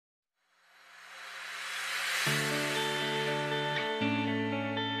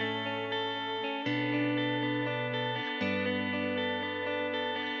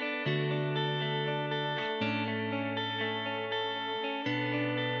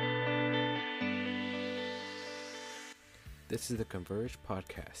This is the Converge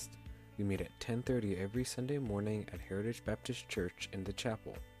Podcast. We meet at 10:30 every Sunday morning at Heritage Baptist Church in the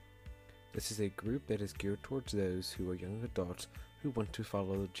chapel. This is a group that is geared towards those who are young adults who want to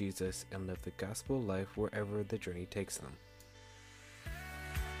follow Jesus and live the gospel life wherever the journey takes them.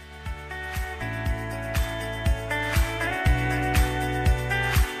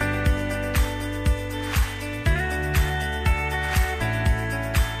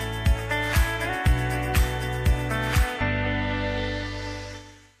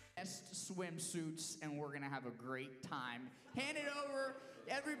 Swimsuits, and we're gonna have a great time. Hand it over,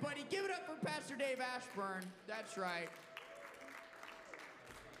 everybody. Give it up for Pastor Dave Ashburn. That's right.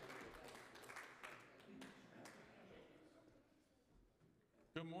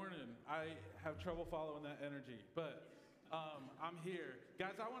 Good morning. I have trouble following that energy, but I'm here.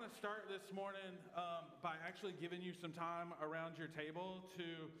 Guys, I want to start this morning by actually giving you some time around your table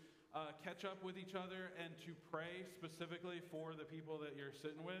to catch up with each other and to pray specifically for the people that you're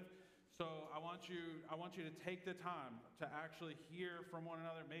sitting with. So I want you to take the time to actually hear from one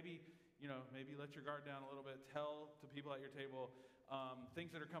another. Maybe let your guard down a little bit. Tell to people at your table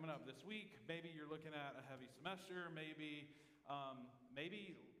things that are coming up this week. Maybe you're looking at a heavy semester. Maybe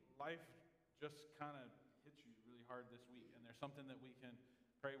life just kind of hits you really hard this week, and there's something that we can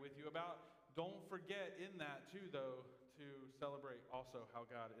pray with you about. Don't forget in that too, though, to celebrate also how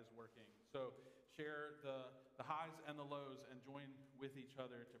God is working. So share the highs and the lows and join with each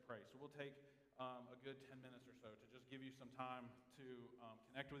other to pray. So we'll take a good 10 minutes or so to just give you some time to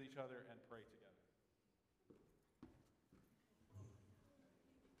connect with each other and pray together.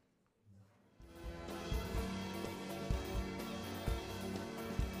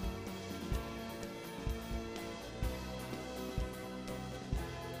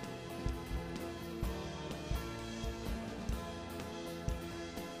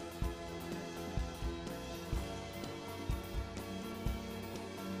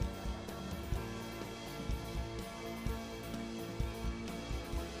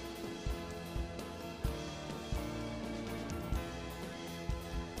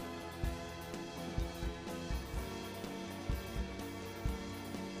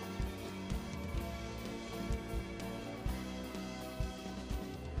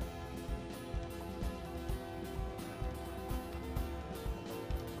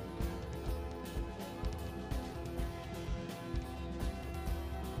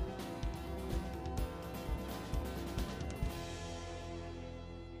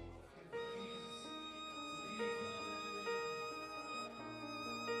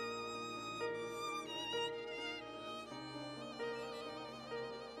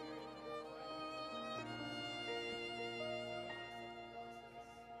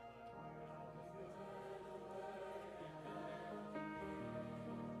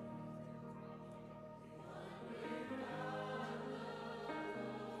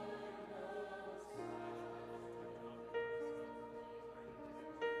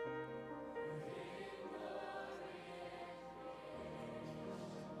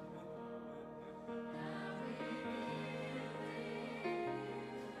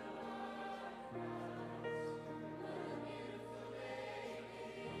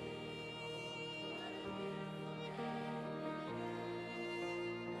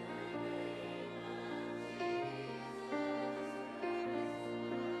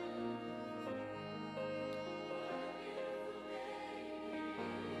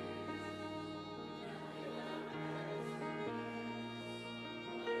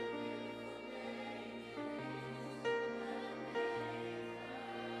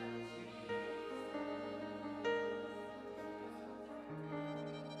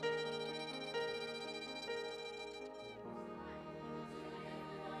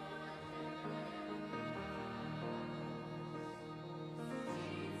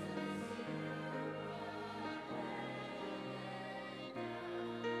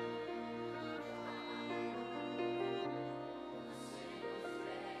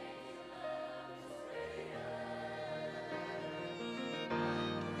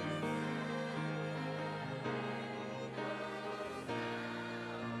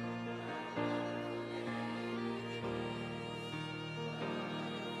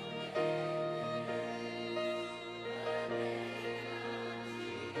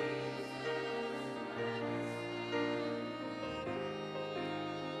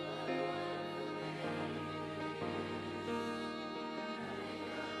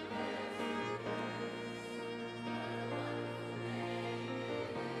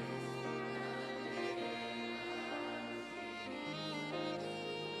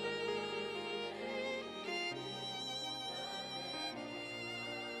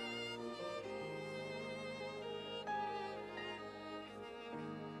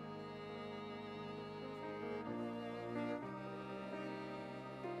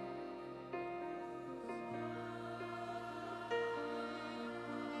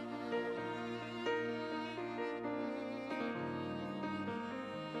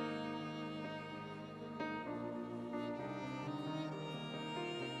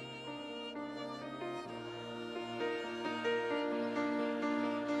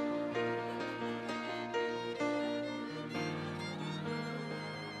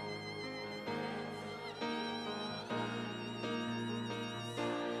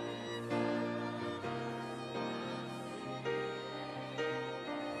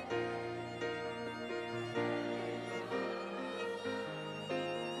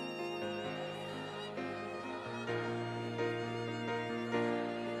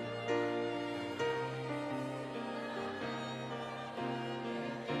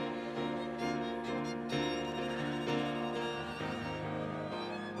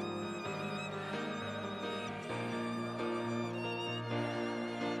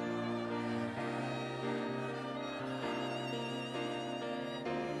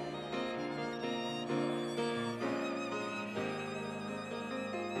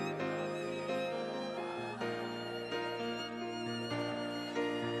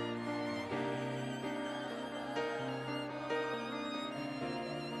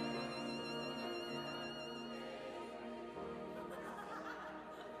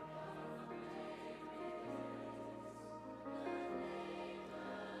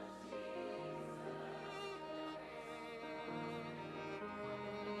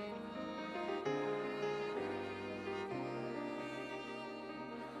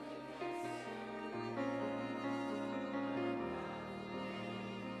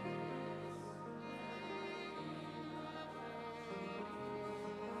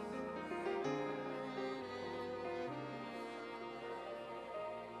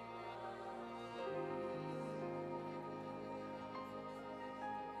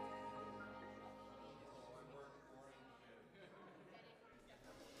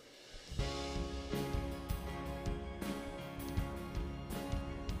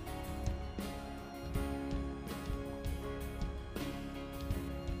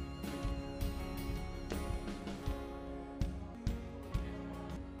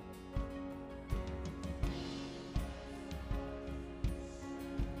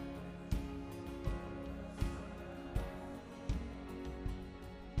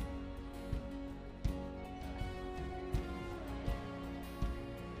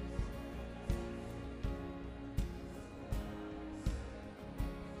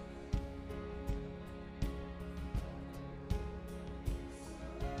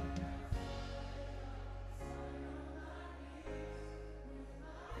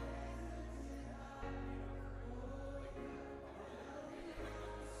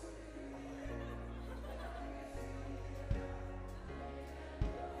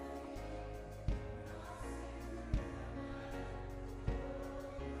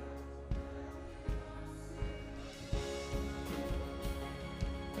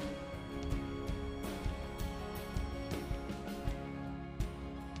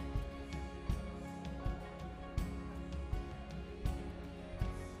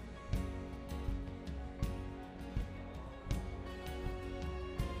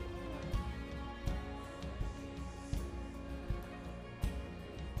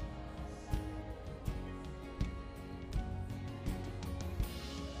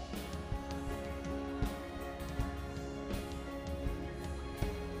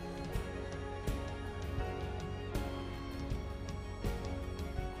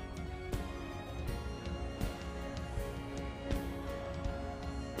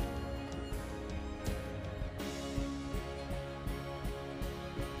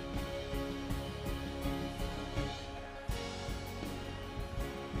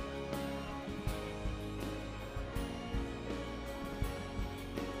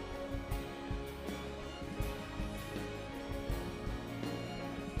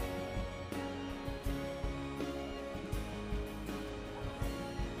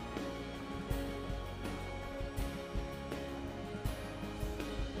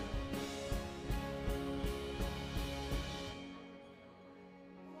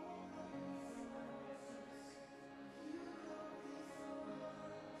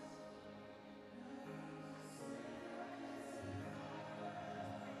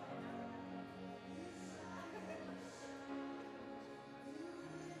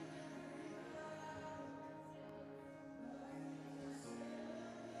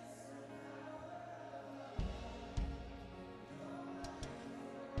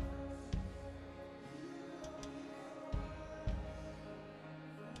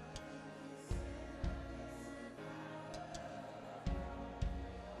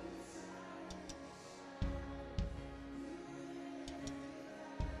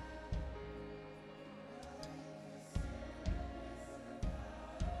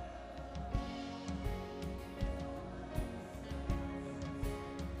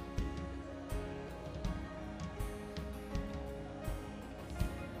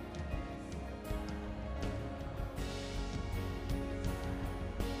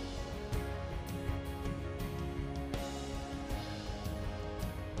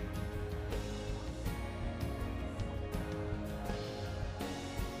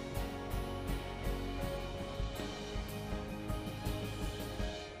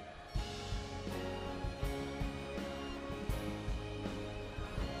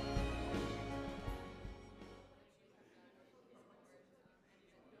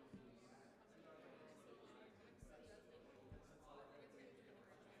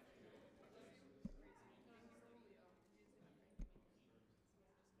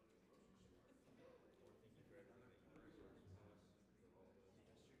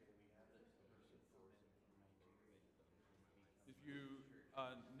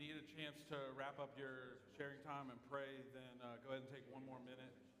 chance to wrap up your sharing time and pray, then go ahead and take one more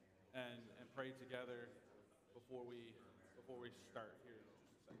minute and pray together before we start here in just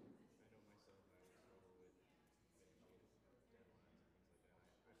a second.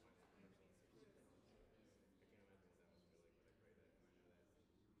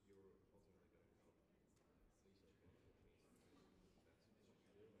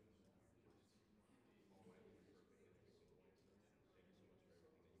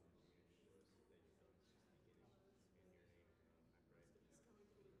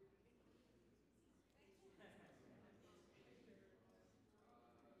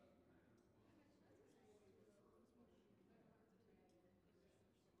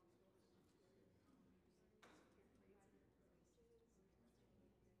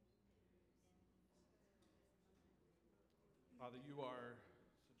 Father, you are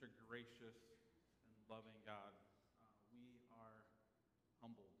such a gracious and loving God. We are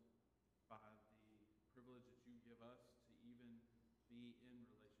humbled by the privilege that you give us to even be in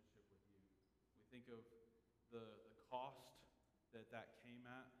relationship with you. We think of the cost that came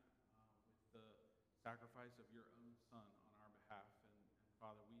at with the sacrifice of your own Son on our behalf. And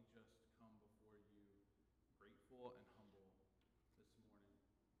Father, we just come before you grateful and humble this morning.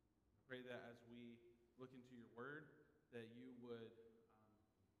 I pray that as we look into your word, that you would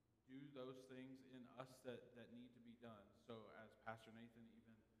do those things in us that need to be done. So as Pastor Nathan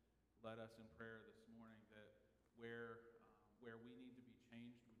even led us in prayer this morning, that where we need to be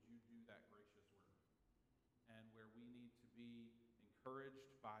changed, would you do that gracious work? And where we need to be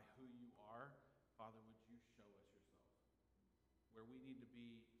encouraged by who you are, Father, would you show us yourself? Where we need to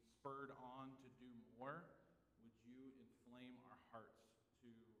be spurred on to do more, would you inflame our hearts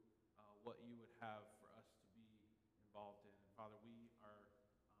to what you would have for us to be involved in. And Father, we are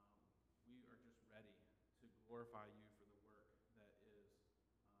just ready to glorify you for the work that is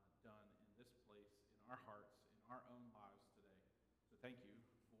done in this place, in our hearts, in our own lives today. So thank you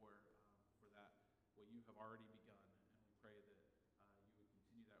for that, what you have already begun, and we pray that you would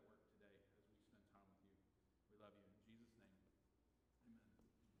continue that work today as we spend time with you. We love you in Jesus' name. Amen.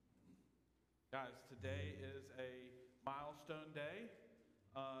 Guys, today is a milestone day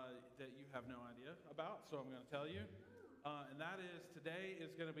that you have no idea about, so I'm going to tell you. And that is, today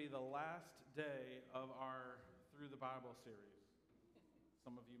is going to be the last day of our Through the Bible series.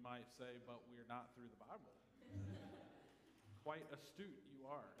 Some of you might say, but we're not through the Bible. Quite astute you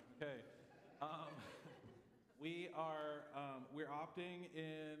are. Okay. We're opting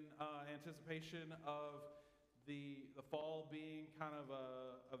in anticipation of the fall being kind of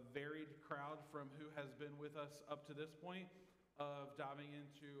a varied crowd from who has been with us up to this point, of diving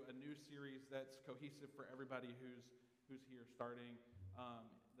into a new series that's cohesive for everybody who's here starting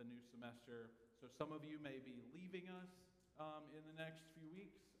the new semester. So some of you may be leaving us in the next few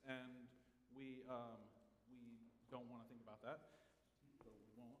weeks, and we don't want to think about that, so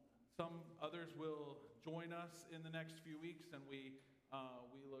we won't. Some others will join us in the next few weeks, and we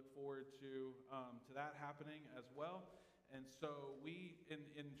look forward to that happening as well. And so we,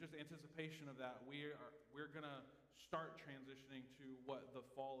 in just anticipation of that, we're going to start transitioning to what the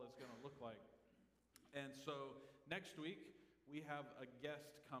fall is going to look like. And so next week, we have a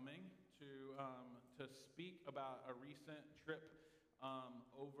guest coming to speak about a recent trip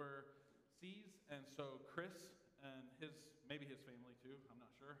overseas. And so Chris and maybe his family too, I'm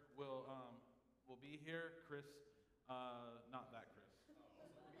not sure, will be here. Chris, not that Chris.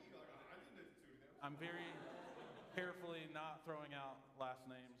 I'm very carefully not throwing out last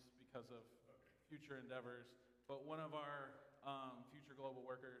names because of future endeavors, but one of our future global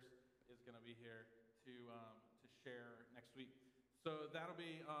workers is going to be here to share next week. So that'll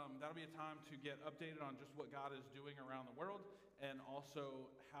be a time to get updated on just what God is doing around the world, and also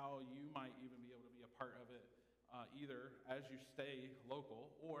how you might even be able to be a part of it, either as you stay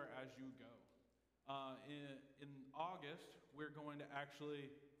local or as you go. In August, we're going to actually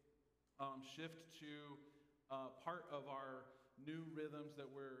shift to part of our new rhythms that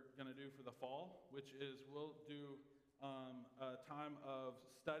we're going to do for the fall, which is we'll do a time of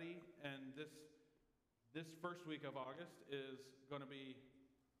study, and this first week of August is going to be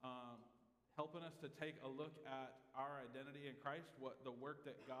helping us to take a look at our identity in Christ, what the work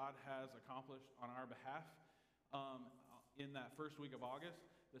that God has accomplished on our behalf in that first week of August.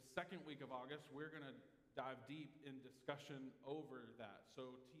 The second week of August, we're going to dive deep in discussion over that.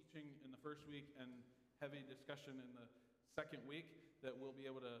 So teaching in the first week and heavy discussion in the second week, that we'll be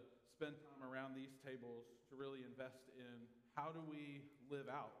able to spend time around these tables to really invest in how do we live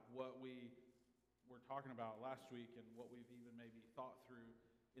out what we were talking about last week and what we've even maybe thought through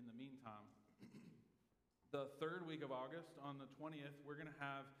in the meantime. The third week of August, on the 20th, we're going to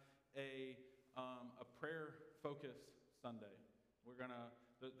have a prayer-focused Sunday.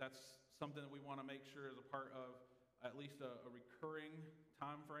 That's something that we want to make sure is a part of at least a recurring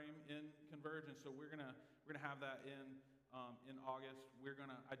time frame in Converge, and so we're gonna have that in August.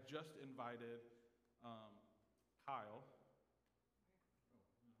 I just invited Kyle,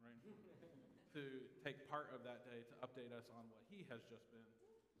 right, to take part of that day to update us on what he has just been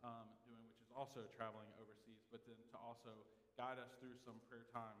doing, which is also traveling overseas, but then to also guide us through some prayer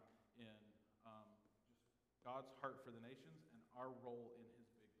time in just God's heart for the nations and our role in His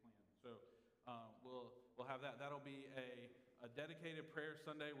big plan. So we'll have that. That'll be a dedicated prayer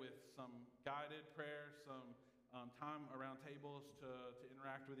Sunday with some guided prayer, some time around tables to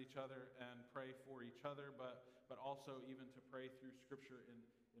interact with each other and pray for each other, but also even to pray through Scripture in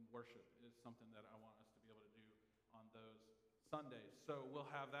worship is something that I want us to be able to do on those Sundays. So we'll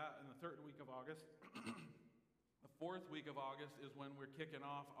have that in the third week of August. The fourth week of August is when we're kicking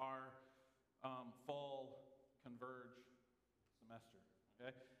off our fall Converge semester,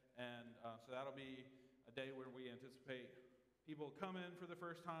 okay? And so that'll be a day where we anticipate people come in for the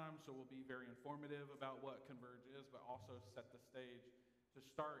first time, so we'll be very informative about what Converge is, but also set the stage to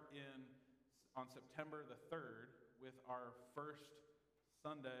start on September the 3rd with our first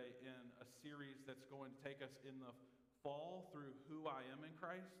Sunday in a series that's going to take us in the fall through who I am in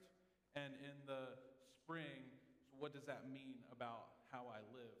Christ, and in the spring, so what does that mean about how I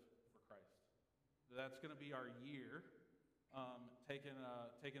live for Christ? So that's going to be our year, taking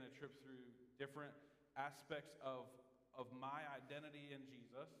a trip through different aspects of my identity in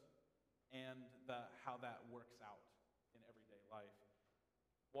Jesus and how that works out in everyday life.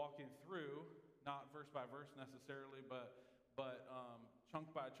 Walking through, not verse by verse necessarily, but chunk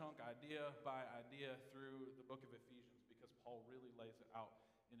by chunk, idea by idea through the book of Ephesians, because Paul really lays it out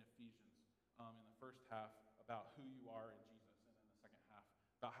in Ephesians in the first half about who you are in Jesus, and in the second half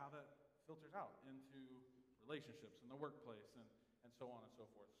about how that filters out into relationships in the workplace and so on and so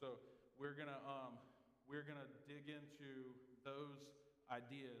forth. So we're gonna dig into those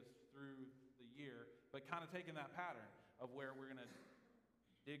ideas through the year, but kind of taking that pattern of where we're gonna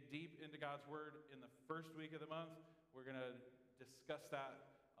dig deep into God's Word in the first week of the month. We're gonna discuss that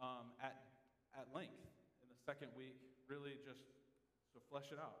at length in the second week. Really just to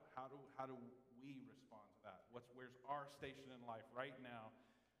flesh it out. How do we respond to that? Where's our station in life right now,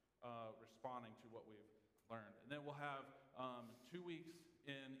 responding to what we've learned? And then we'll have 2 weeks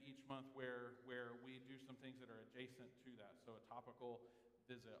in each month where we do some things that are adjacent to that. So a topical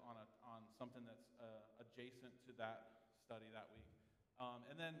visit on something that's adjacent to that study that week.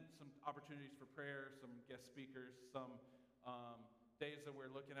 And then some opportunities for prayer, some guest speakers, some days that we're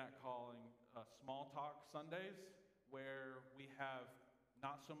looking at calling small talk Sundays, where we have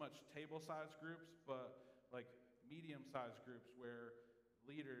not so much table-sized groups, but like medium-sized groups where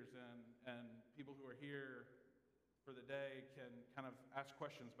leaders and people who are here for the day can kind of ask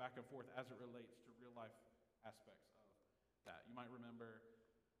questions back and forth as it relates to real-life aspects of that. You might remember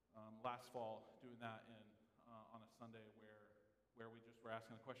last fall doing that on a Sunday where we just were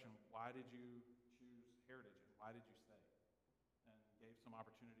asking the question, why did you choose Heritage and why did you stay? And gave some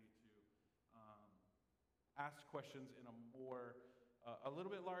opportunity to ask questions in a little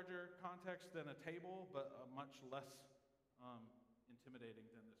bit larger context than a table, but much less intimidating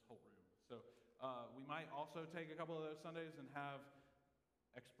than this whole room. So we might also take a couple of those Sundays and have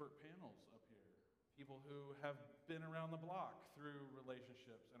expert panels up here. People who have been around the block through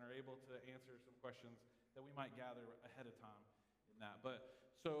relationships and are able to answer some questions that we might gather ahead of time in that.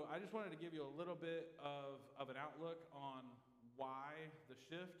 So I just wanted to give you a little bit of an outlook on why the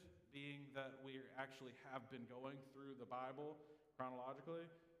shift, being that we actually have been going through the Bible chronologically.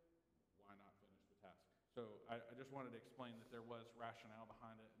 Why not finish the task? So I just wanted to explain that there was rationale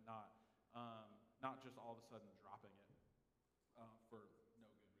behind it, not just all of a sudden dropping it for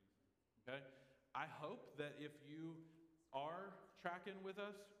no good reason. Okay? I hope that if you are tracking with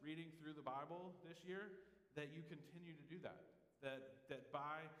us, reading through the Bible this year, that you continue to do that. That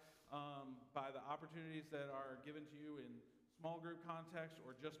by the opportunities that are given to you in small group context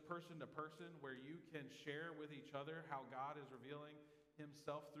or just person to person, where you can share with each other how God is revealing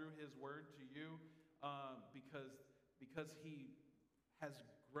Himself through His Word to you, because He has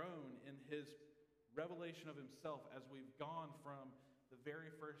grown in His revelation of Himself as we've gone from the very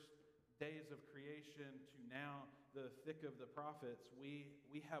first days of creation to now the thick of the prophets. We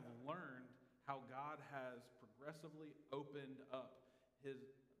have learned how God has progressively opened up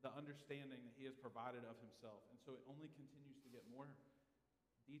the understanding that He has provided of Himself. And so it only continues to get more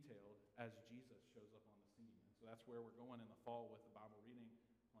detailed as Jesus shows up on the scene. And so that's where we're going in the fall with the Bible reading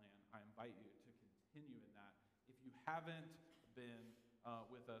plan. I invite you to continue in that. If you haven't been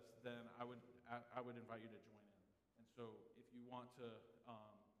with us, then I would invite you to join in. And so if you want to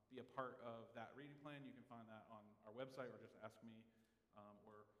be a part of that reading plan, you can find that on our website, or just ask me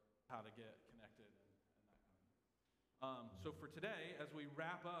or how to get connected and that kind of thing. So for today, as we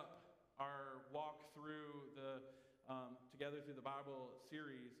wrap up our walk through the Together Through the Bible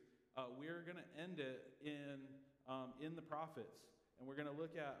series, we're going to end it in the prophets. And we're going to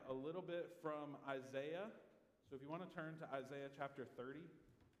look at a little bit from Isaiah. So if you want to turn to Isaiah chapter 30,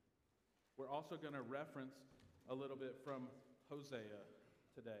 we're also going to reference a little bit from Hosea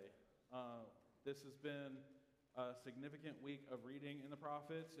today. This has been a significant week of reading in the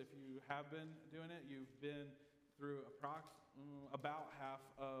prophets. If you have been doing it, you've been through about half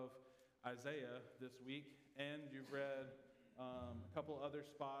of Isaiah this week, and you've read a couple other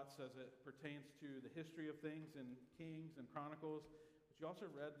spots as it pertains to the history of things in Kings and Chronicles, but you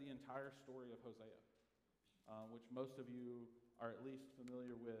also read the entire story of Hosea, which most of you are at least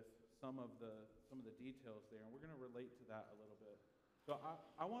familiar with some of the details there, and we're going to relate to that a little bit. So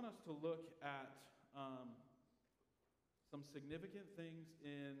I want us to look at some significant things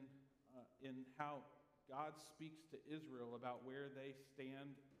in how God speaks to Israel about where they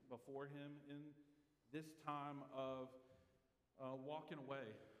stand before him in this time of walking away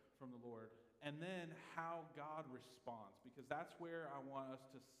from the Lord, and then how God responds, because that's where I want us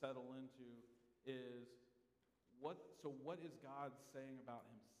to settle into is what is God saying about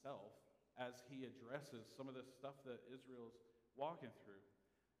himself as he addresses some of this stuff that Israel's walking through.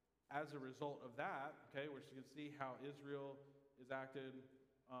 As a result of that, okay, we're going to see how Israel is acted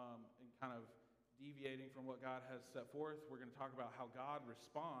and kind of deviating from what God has set forth. We're going to talk about how God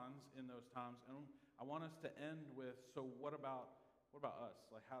responds in those times, and I want us to end with, so what about us?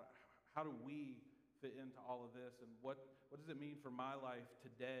 Like how do we fit into all of this, and what does it mean for my life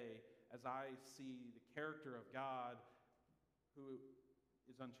today as I see the character of God who is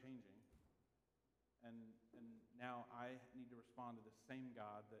unchanging, and now I need to respond to the same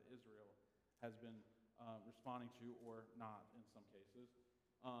God that Israel has been responding to, or not in some cases.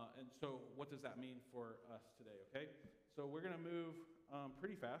 And so what does that mean for us today, okay? So we're going to move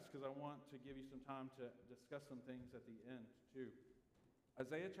pretty fast because I want to give you some time to discuss some things at the end too.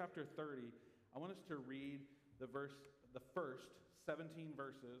 Isaiah chapter 30, I want us to read the first 17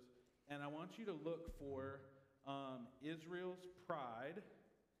 verses, and I want you to look for Israel's pride,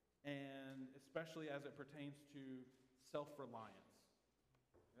 and especially as it pertains to self-reliance.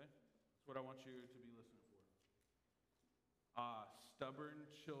 Okay? That's what I want you to be listening for. Stubborn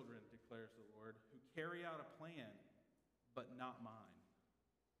children, declares the Lord, who carry out a plan, but not mine,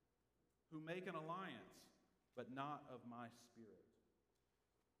 who make an alliance, but not of my spirit,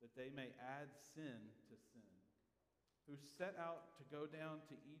 that they may add sin to sin, who set out to go down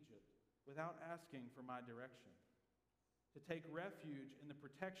to Egypt without asking for my direction, to take refuge in the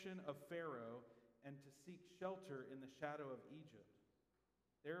protection of Pharaoh and to seek shelter in the shadow of Egypt.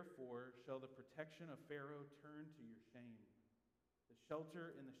 Therefore shall the protection of Pharaoh turn to your shame, the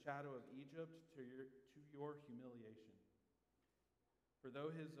shelter in the shadow of Egypt to your humiliation. For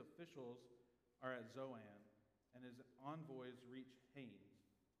though his officials are at Zoan and his envoys reach Hanes,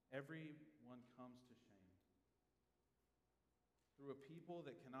 every one comes to shame. Through a people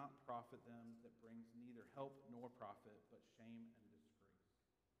that cannot profit them, that brings neither help nor profit, but shame and disgrace.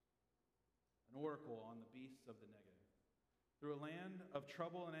 An oracle on the beasts of the Negev. Through a land of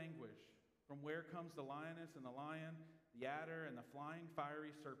trouble and anguish, from where comes the lioness and the lion, the adder and the flying fiery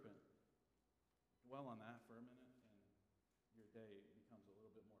serpent. Dwell on that for a minute, and your day becomes a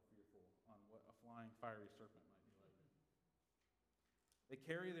little bit more fearful on what a flying fiery serpent might be like. They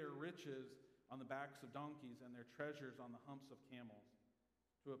carry their riches on the backs of donkeys and their treasures on the humps of camels,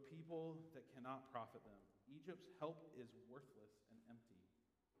 to a people that cannot profit them. Egypt's help is worthless and empty.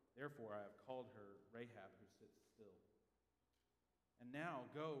 Therefore I have called her Rahab, who sits still. And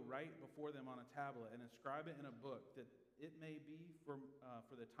now go, write before them on a tablet and inscribe it in a book, that it may be for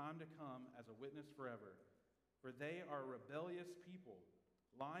the time to come as a witness forever. For they are rebellious people,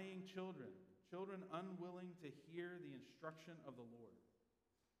 lying children, children unwilling to hear the instruction of the Lord,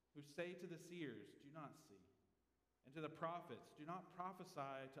 who say to the seers, do not see, and to the prophets, do not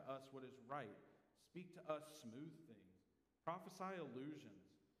prophesy to us what is right. Speak to us smooth things. Prophesy illusions.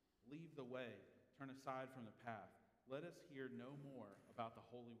 Leave the way. Turn aside from the path. Let us hear no more about the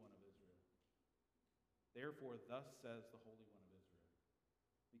Holy One of Israel. Therefore, thus says the Holy One of Israel,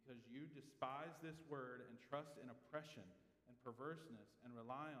 because you despise this word and trust in oppression and perverseness and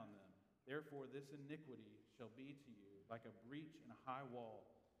rely on them, therefore this iniquity shall be to you like a breach in a high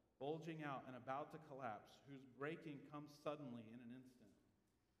wall, bulging out and about to collapse, whose breaking comes suddenly in an instant.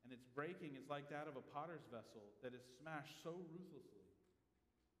 And its breaking is like that of a potter's vessel that is smashed so ruthlessly.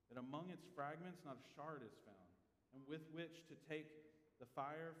 that among its fragments not a shard is found, and with which to take the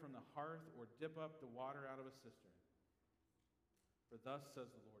fire from the hearth or dip up the water out of a cistern. For thus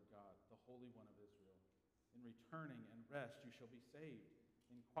says the Lord God, the Holy One of Israel, in returning and rest you shall be saved,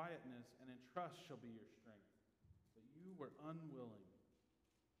 in quietness and in trust shall be your strength. But you were unwilling,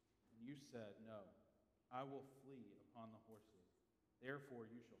 and you said, No, I will flee upon the horses. Therefore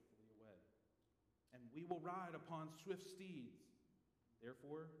you shall flee away. And we will ride upon swift steeds.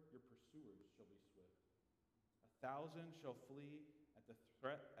 Therefore your pursuers shall be swift. 1,000 shall flee at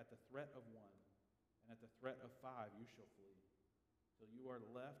the threat of one, and at the threat of 5 you shall flee, till you are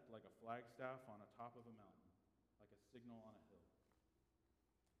left like a flagstaff on the top of a mountain, like a signal on a hill.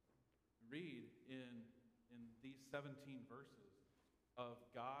 Read in these 17 verses of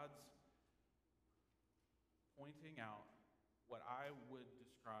God's pointing out what I would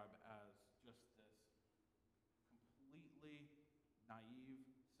describe as just this completely naive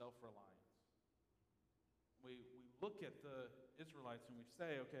self-reliance. We look at the Israelites and we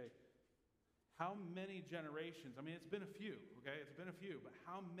say, okay, how many generations, I mean, it's been a few, okay? It's been a few, but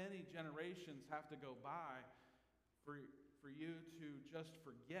how many generations have to go by for you to just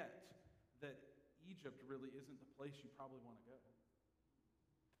forget that Egypt really isn't the place you probably want to go?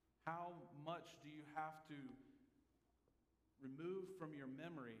 How much do you have to remove from your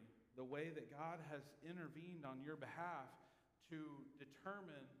memory the way that God has intervened on your behalf to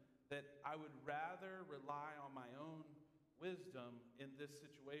determine that I would rather rely on my own wisdom in this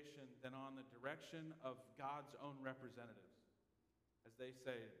situation than on the direction of God's own representatives? As they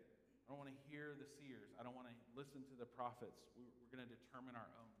say, I don't want to hear the seers. I don't want to listen to the prophets. We're going to determine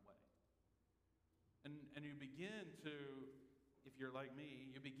our own way. And you begin to, if you're like me,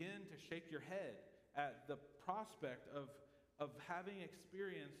 you begin to shake your head at the prospect of having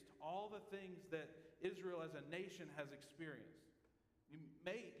experienced all the things that Israel as a nation has experienced. You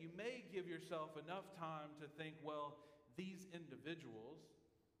may give yourself enough time to think, well, these individuals,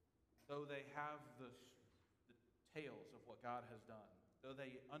 though they have the tales of what God has done, though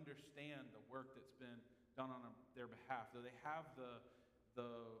they understand the work that's been done on their behalf, though they have the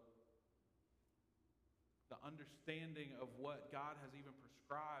understanding of what God has even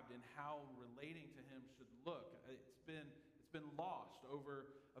prescribed and how relating to Him should look, it's been lost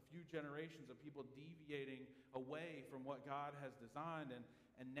over a few generations of people deviating away from what God has designed,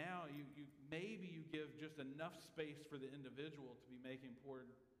 and now you maybe you give just enough space for the individual to be making poor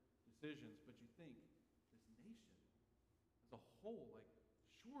decisions, but you think this nation as a whole, like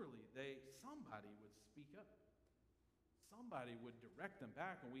surely somebody would speak up, somebody would direct them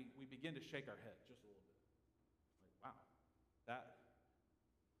back, and we begin to shake our head just a little bit, like wow, that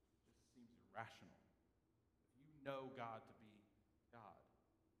just seems irrational. If you know God to be God,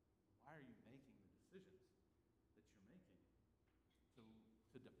 why are you making the decisions that you're making?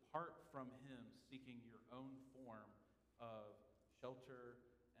 To depart from Him, seeking your own form of shelter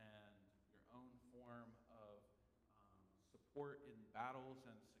and your own form of support in battles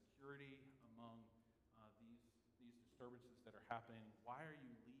and security among these disturbances that are happening. Why are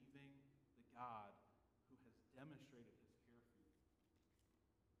you leaving the God who has demonstrated His care for you?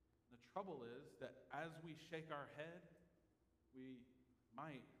 The trouble is that as we shake our head, we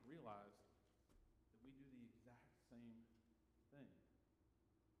might realize that we do the exact same thing.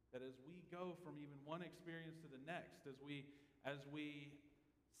 That as we go from even one experience to the next, as we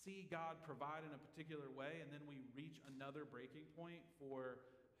see God provide in a particular way, and then we reach another breaking point for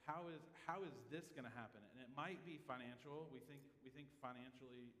how is this going to happen? And it might be financial. We think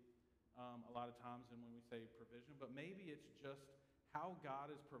financially a lot of times, and when we say provision, but maybe it's just how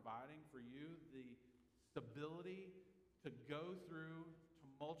God is providing for you the stability to go through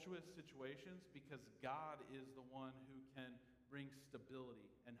tumultuous situations, because God is the one who can bring stability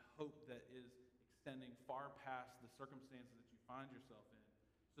and hope that is extending far past the circumstances that you find yourself in,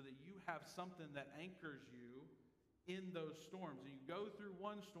 so that you have something that anchors you in those storms. And you go through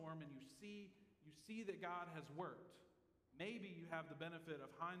one storm and you see that God has worked. Maybe you have the benefit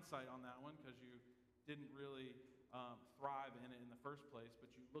of hindsight on that one because you didn't really thrive in it in the first place, but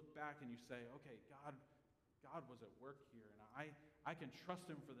you look back and you say, okay, God was at work here, and I can trust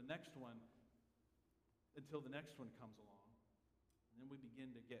Him for the next one until the next one comes along. And then we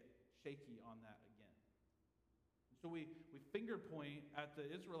begin to get shaky on that again. And so we finger point at the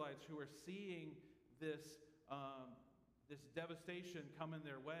Israelites who are seeing this devastation coming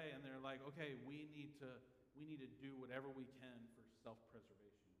their way, and they're like, okay, we need to do whatever we can for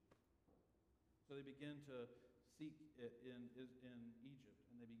self-preservation. So they begin to seek it in Egypt,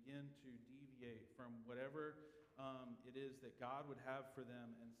 and they begin to deviate from whatever it is that God would have for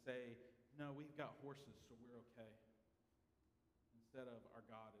them and say, no, we've got horses, so we're okay. instead of our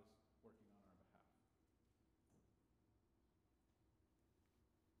God is working on our behalf.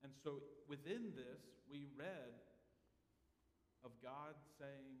 And so within this, we read of God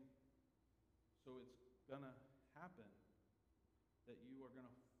saying, so it's going to happen that you are going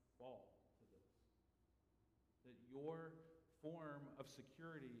to fall to this. That your form of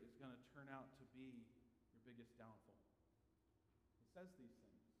security is going to turn out to be your biggest downfall. It says these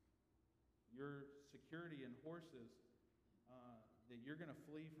things. Your security in horses, that you're going to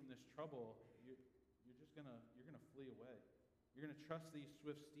flee from this trouble, you're going to flee away. You're going to trust these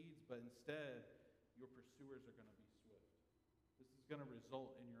swift steeds, but instead, your pursuers are going to be swift. This is going to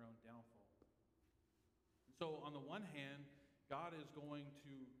result in your own downfall. And so, on the one hand, God is going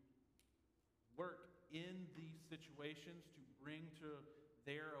to work in these situations to bring to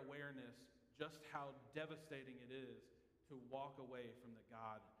their awareness just how devastating it is to walk away from the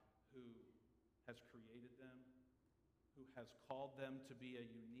God who has created them, who has called them to be a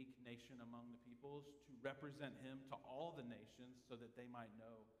unique nation among the peoples, to represent him to all the nations so that they might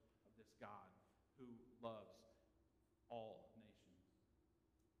know of this God who loves all nations.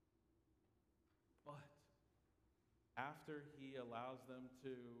 But after he allows them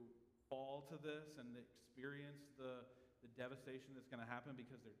to fall to this and experience the devastation that's going to happen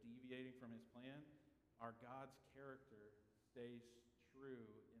because they're deviating from his plan, our God's character stays true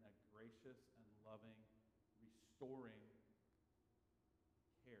in a gracious and loving, restoring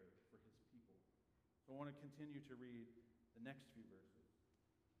care for his people. So I want to continue to read the next few verses.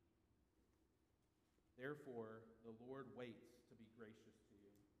 Therefore, the Lord waits to be gracious to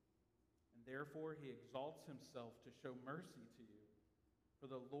you, and therefore he exalts himself to show mercy to you. For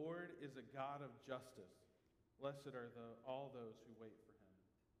the Lord is a God of justice. Blessed are all those who wait for him.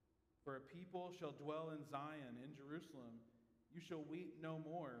 For a people shall dwell in Zion, in Jerusalem. You shall weep no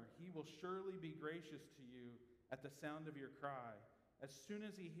more. He will surely be gracious to you at the sound of your cry. As soon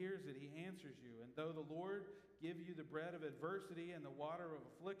as he hears it, he answers you. And though the Lord give you the bread of adversity and the water of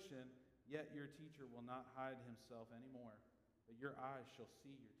affliction, yet your teacher will not hide himself anymore. But your eyes shall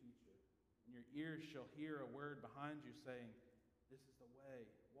see your teacher, and your ears shall hear a word behind you saying, this is the way,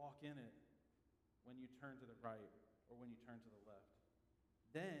 walk in it, when you turn to the right or when you turn to the left.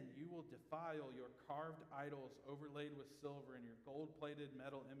 Then you will defile your carved idols overlaid with silver and your gold-plated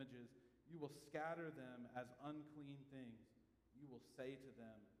metal images. You will scatter them as unclean things. You will say to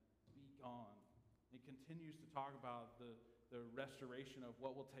them, be gone. It continues to talk about the restoration of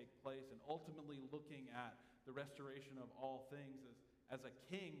what will take place and ultimately looking at the restoration of all things as a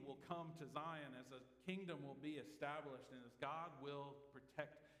king will come to Zion, as a kingdom will be established, and as God will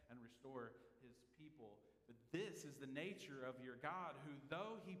protect and restore his people. But this is the nature of your God, who,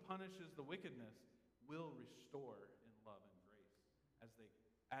 though he punishes the wickedness, will restore in love and grace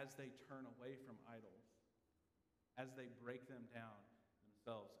as they turn away from idols, as they break them down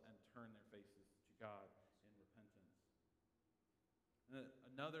themselves and turn their faces to God in repentance. And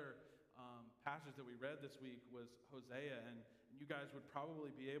another passage that we read this week was Hosea, and you guys would probably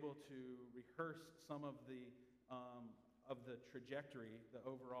be able to rehearse some of the trajectory, the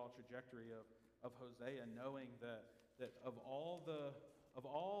overall trajectory of Hosea, knowing that of all the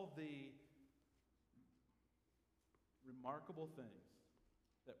remarkable things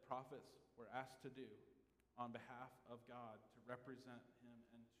that prophets were asked to do on behalf of God to represent him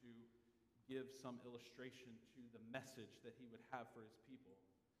and to give some illustration to the message that he would have for his people,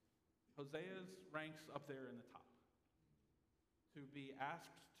 Hosea's ranks up there in the top. To be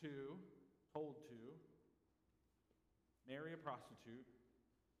asked to, told to, marry a prostitute,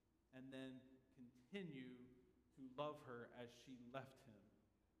 and then continue to love her as she left him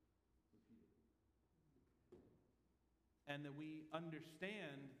repeatedly. And that we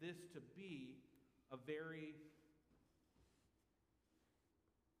understand this to be a very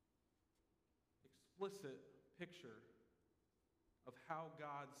explicit picture of how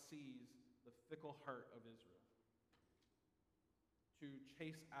God sees the fickle heart of Israel, to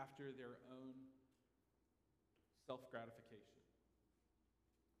chase after their own self-gratification,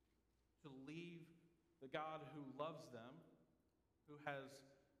 to leave the God who loves them, who has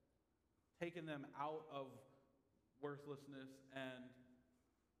taken them out of worthlessness and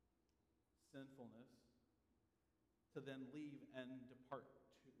sinfulness, to then leave and depart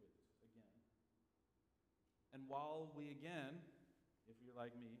to it again. And while we again, if you're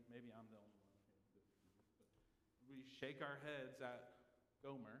like me, maybe I'm the only one here, but we shake our heads at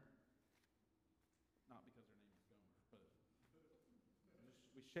Gomer, not because her name is Gomer, but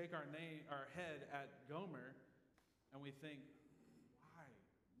we shake our head at Gomer, and we think, why would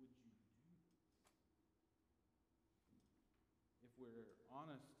you do this? If we're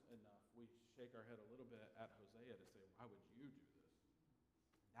honest enough, we shake our head a little bit at Hosea to say, why would you do this?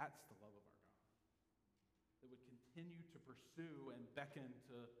 That's the love of our God, that would continue to pursue and beckon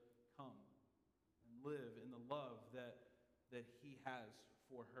to come and live in the love that he has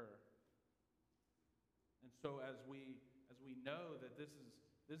for her. And so as we know that this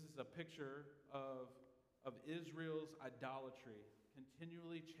is a picture of Israel's idolatry,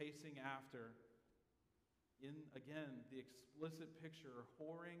 continually chasing after, in again the explicit picture,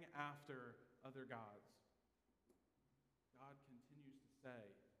 whoring after other gods, God continues to say,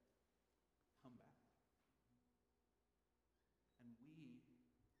 come back. And we,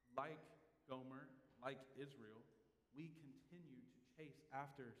 like Gomer, like Israel, we continue to chase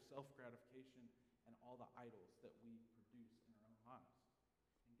after self-gratification and all the idols that we produce in our own lives.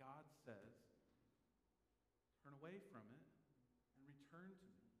 And God says, turn away from it and return to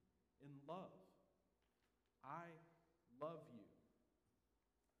me in love. I love you.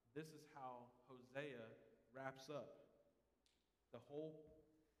 This is how Hosea wraps up the whole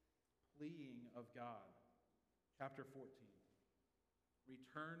pleading of God. Chapter 14.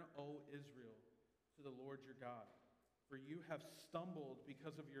 Return, O Israel, to the Lord your God, for you have stumbled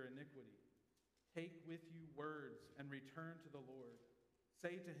because of your iniquity. Take with you words and return to the Lord.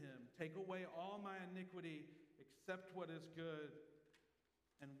 Say to him, take away all my iniquity, except what is good,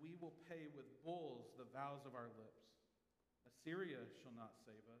 and we will pay with bulls the vows of our lips. Assyria shall not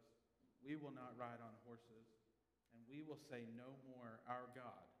save us. We will not ride on horses, and we will say no more, our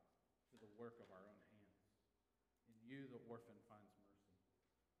God, to the work of our own hands. In you the orphan finds mercy.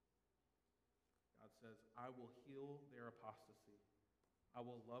 God says, I will heal their apostasy. I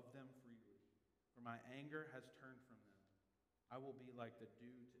will love them freely, for my anger has turned from them. I will be like the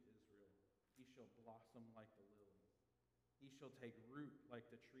dew to Israel. He shall blossom like the lily. He shall take root like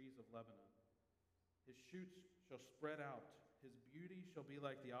the trees of Lebanon. His shoots shall spread out. His beauty shall be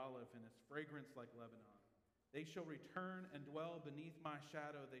like the olive, and his fragrance like Lebanon. They shall return and dwell beneath my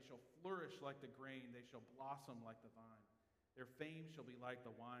shadow. They shall flourish like the grain. They shall blossom like the vine. Their fame shall be like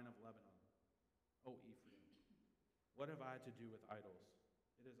the wine of Lebanon. O Ephraim, what have I to do with idols?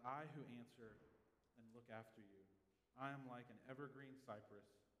 It is I who answer and look after you. I am like an evergreen cypress.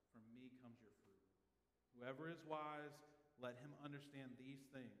 From me comes your fruit. Whoever is wise, let him understand these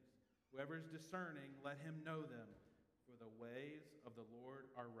things. Whoever is discerning, let him know them. For the ways of the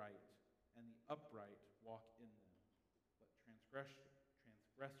Lord are right, and the upright walk in them. But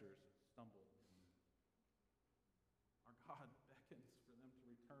transgressors stumble in them. Our God beckons for them to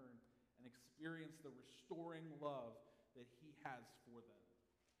return and experience the restoring love that he has for them.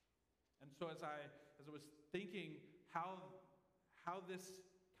 And so as I was thinking how this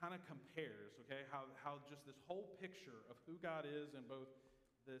kind of compares, okay, how just this whole picture of who God is in both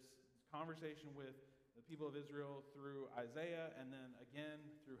this conversation with the people of Israel through Isaiah and then again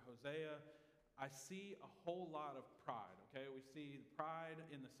through Hosea, I see a whole lot of pride, okay? We see pride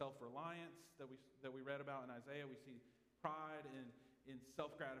in the self-reliance that we read about in Isaiah. We see pride in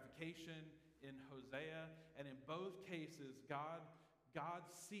self-gratification in Hosea. And in both cases, God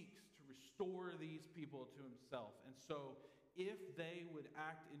seeks to restore these people to himself. And so if they would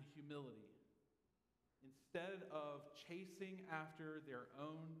act in humility, instead of chasing after their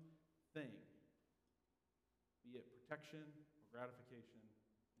own thing, be it protection or gratification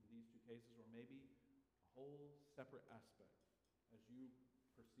in these two cases, or maybe a whole separate aspect as you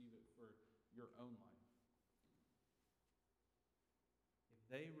perceive it for your own life. If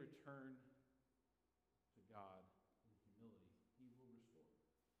they return to God in humility, he will restore.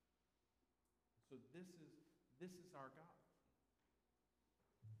 So this is our God,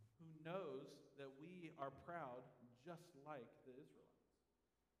 who knows that we are proud just like the Israelites.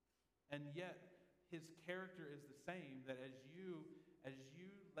 And yet his character is the same, that as you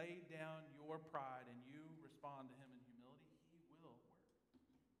lay down your pride and you respond to him in humility, he will work.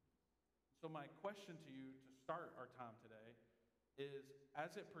 So my question to you to start our time today is,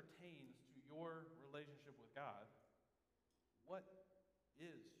 as it pertains to your relationship with God, what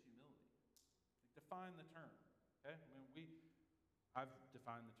is humility? Like, define the term, okay? I mean, I've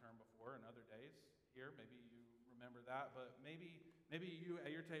defined the term before in other days here. Maybe you remember that, but maybe you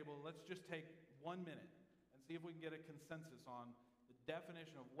at your table, let's just take 1 minute and see if we can get a consensus on the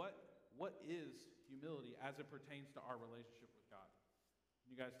definition of what is humility as it pertains to our relationship with God. Can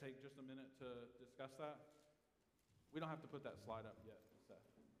you guys take just a minute to discuss that? We don't have to put that slide up yet, Seth.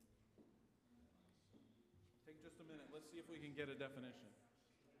 Take just a minute. Let's see if we can get a definition.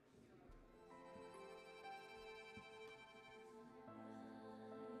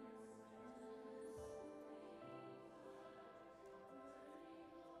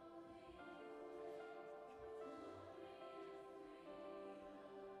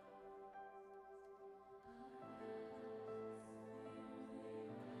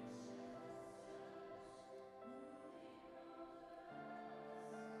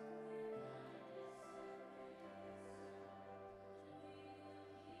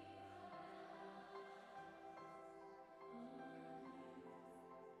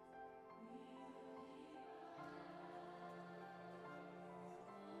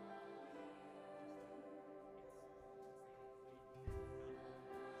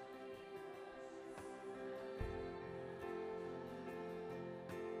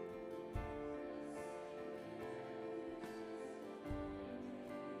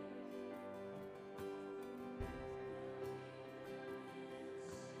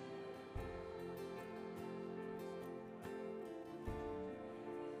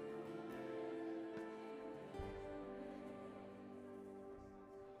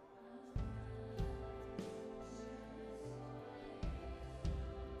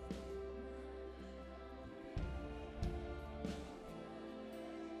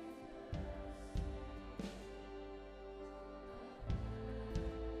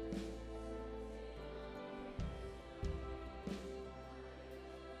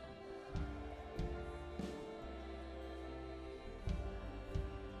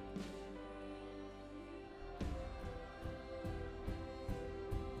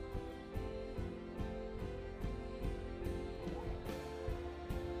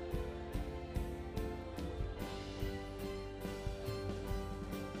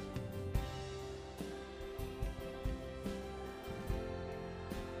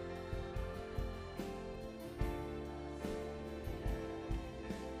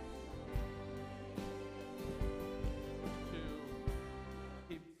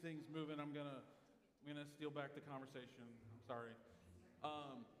 back the conversation. I'm sorry.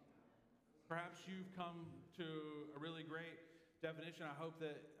 Perhaps you've come to a really great definition. I hope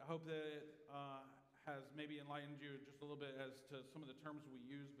that it has maybe enlightened you just a little bit as to some of the terms we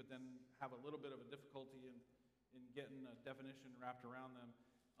use, but then have a little bit of a difficulty in getting a definition wrapped around them.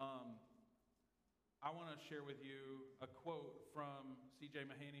 I want to share with you a quote from C.J.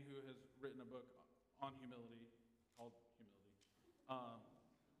 Mahaney, who has written a book on humility called Humility.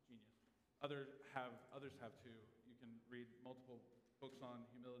 Genius. Others have too. You can read multiple books on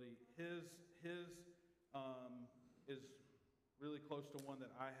humility. His is really close to one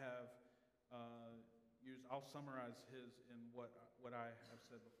that I have used. I'll summarize his in what I have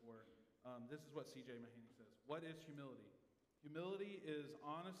said before. This is what C.J. Mahaney says. What is humility? Humility is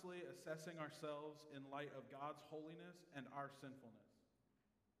honestly assessing ourselves in light of God's holiness and our sinfulness.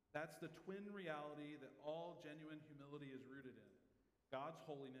 That's the twin reality that all genuine humility is rooted in: God's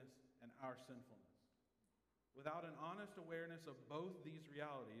holiness and our sinfulness. Without an honest awareness of both these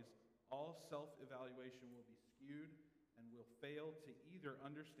realities, all self-evaluation will be skewed and will fail to either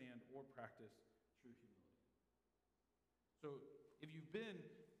understand or practice true humility. So if you've been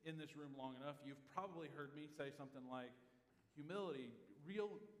in this room long enough, you've probably heard me say something like, humility, real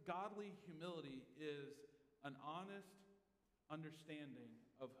godly humility, is an honest understanding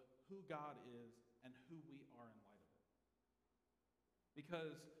of who God is and who we are in light of it.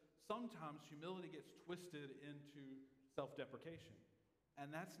 Because sometimes humility gets twisted into self-deprecation. And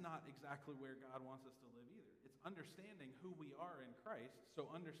that's not exactly where God wants us to live either. It's understanding who we are in Christ,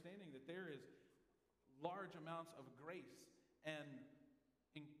 so understanding that there is large amounts of grace and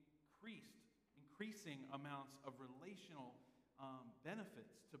increasing amounts of relational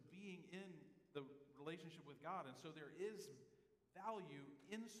benefits to being in the relationship with God. And so there is value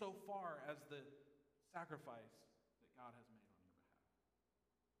insofar as the sacrifice that God has made on your behalf.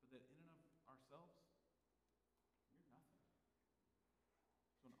 But that in and of ourselves, you're nothing.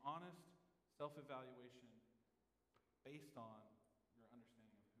 So an honest self-evaluation based on your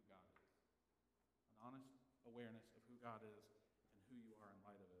understanding of who God is. An honest awareness of who God is and who you are in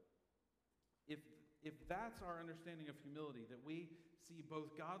light of it. If that's our understanding of humility, that we see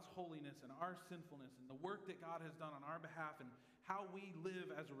both God's holiness and our sinfulness and the work that God has done on our behalf and how we live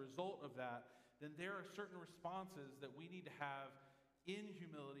as a result of that, then there are certain responses that we need to have in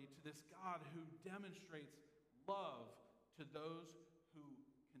humility to this God who demonstrates love to those who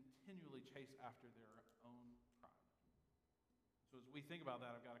continually chase after their own pride. So as we think about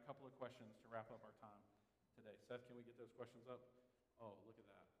that, I've got a couple of questions to wrap up our time today. Seth, can we get those questions up? Oh, look at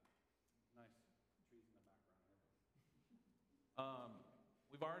that. Nice trees in the background.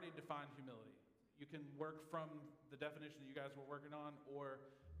 We've already defined humility. You can work from the definition that you guys were working on, or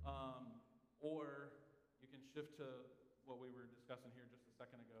you can shift to what we were discussing here just a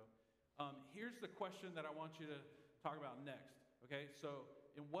second ago. Here's the question that I want you to talk about next. Okay, so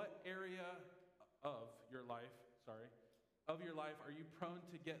in what area of your life are you prone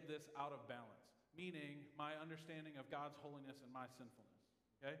to get this out of balance? Meaning my understanding of God's holiness and my sinfulness.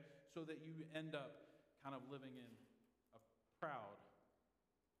 Okay, so that you end up kind of living in a proud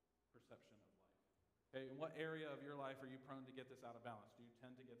perception of life. Okay, in what area of your life are you prone to get this out of balance? Do you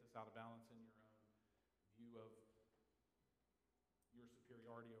tend to get this out of balance in your own view of your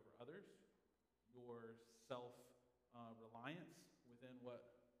superiority over others, your self-reliance within what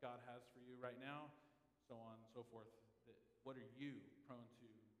God has for you right now, so on and so forth? What are you prone to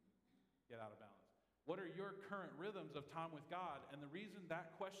get out of balance? What are your current rhythms of time with God? And the reason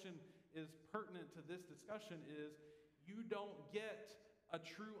that question is pertinent to this discussion is you don't get a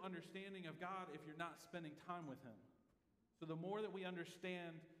true understanding of God if you're not spending time with Him. So the more that we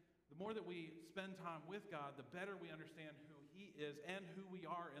understand, the more that we spend time with God, the better we understand who He is and who we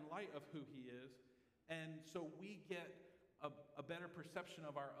are in light of who He is. And so we get a better perception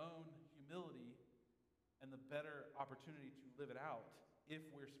of our own humility and the better opportunity to live it out if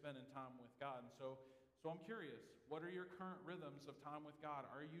we're spending time with God. And so I'm curious, what are your current rhythms of time with God?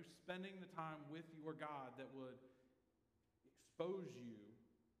 Are you spending the time with your God that would expose you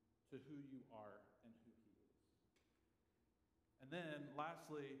to who you are and who He is? And then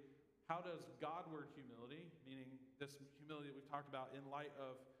lastly, how does Godward humility, meaning this humility that we've talked about in light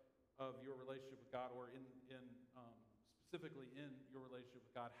of your relationship with God, or in specifically in your relationship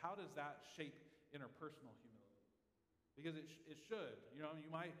with God, how does that shape interpersonal humility? Because it should. You know,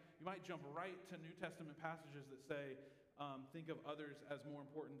 you might jump right to New Testament passages that say, think of others as more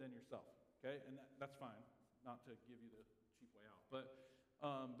important than yourself. Okay, and that's fine. Not to give you the cheap way out, but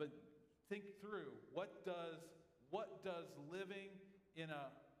think through what does living in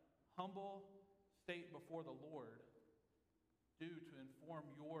a humble state before the Lord do to inform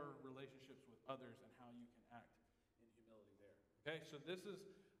your relationships with others and how you can act in humility there. Okay, so this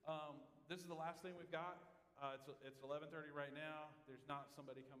is the last thing we've got. It's 11:30 right now. There's not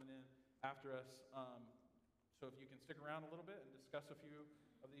somebody coming in after us. So if you can stick around a little bit and discuss a few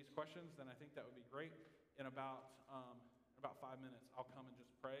of these questions, then I think that would be great. In about 5 minutes, I'll come and just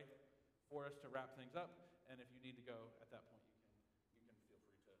pray for us to wrap things up. And if you need to go at that point, you can feel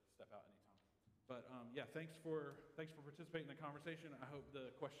free to step out anytime. But yeah, thanks for participating in the conversation. I hope the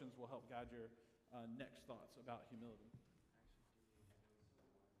questions will help guide your next thoughts about humility.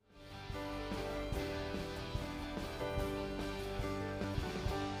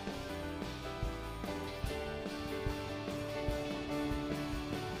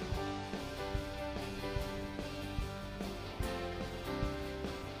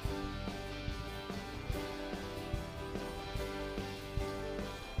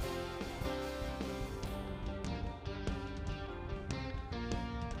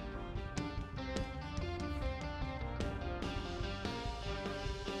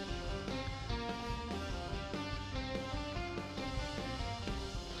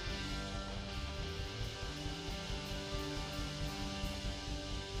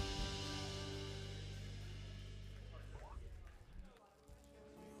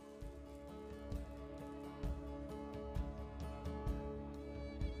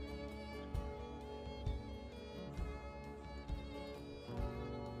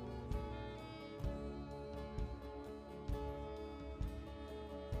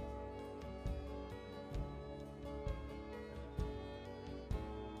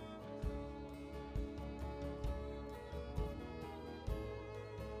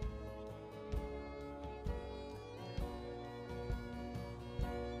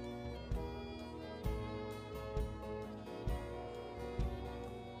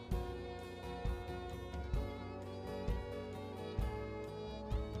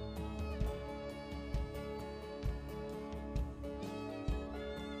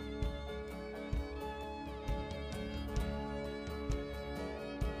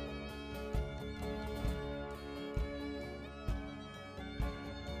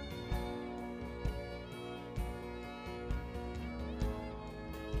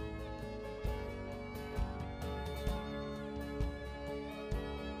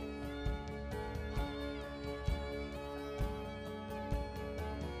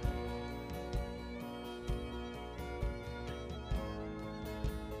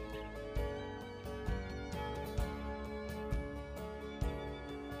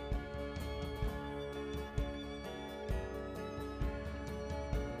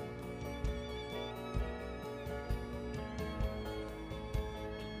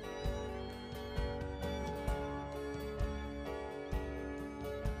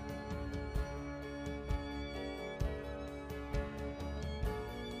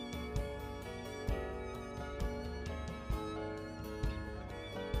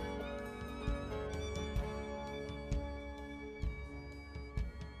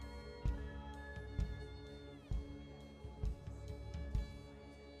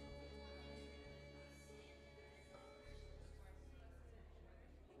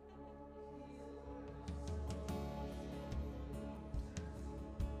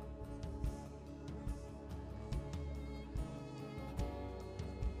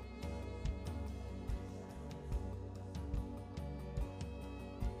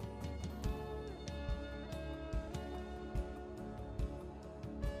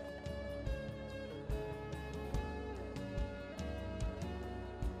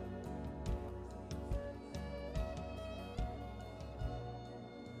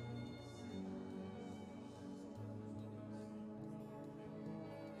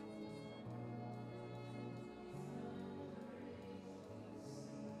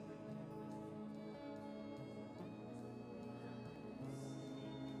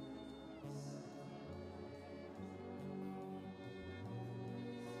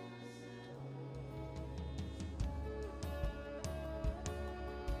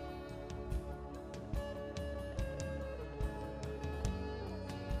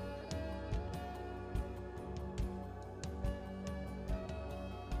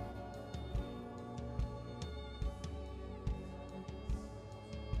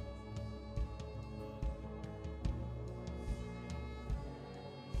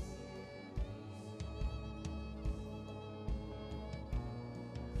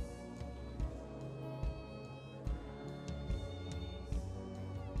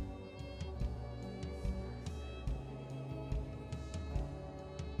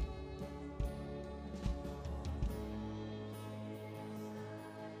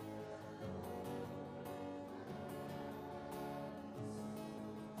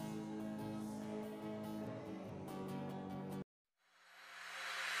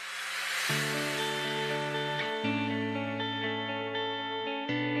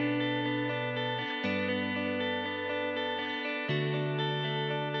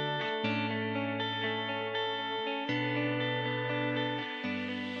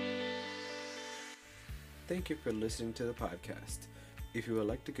 Thank you for listening to the podcast. If you would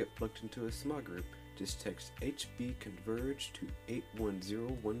like to get plugged into a small group, just text HB Converge to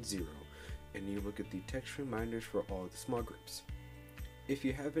 81010 and you will get the text reminders for all the small groups. If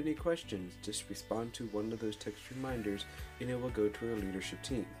you have any questions, just respond to one of those text reminders and it will go to our leadership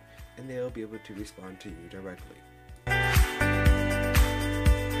team, and they will be able to respond to you directly.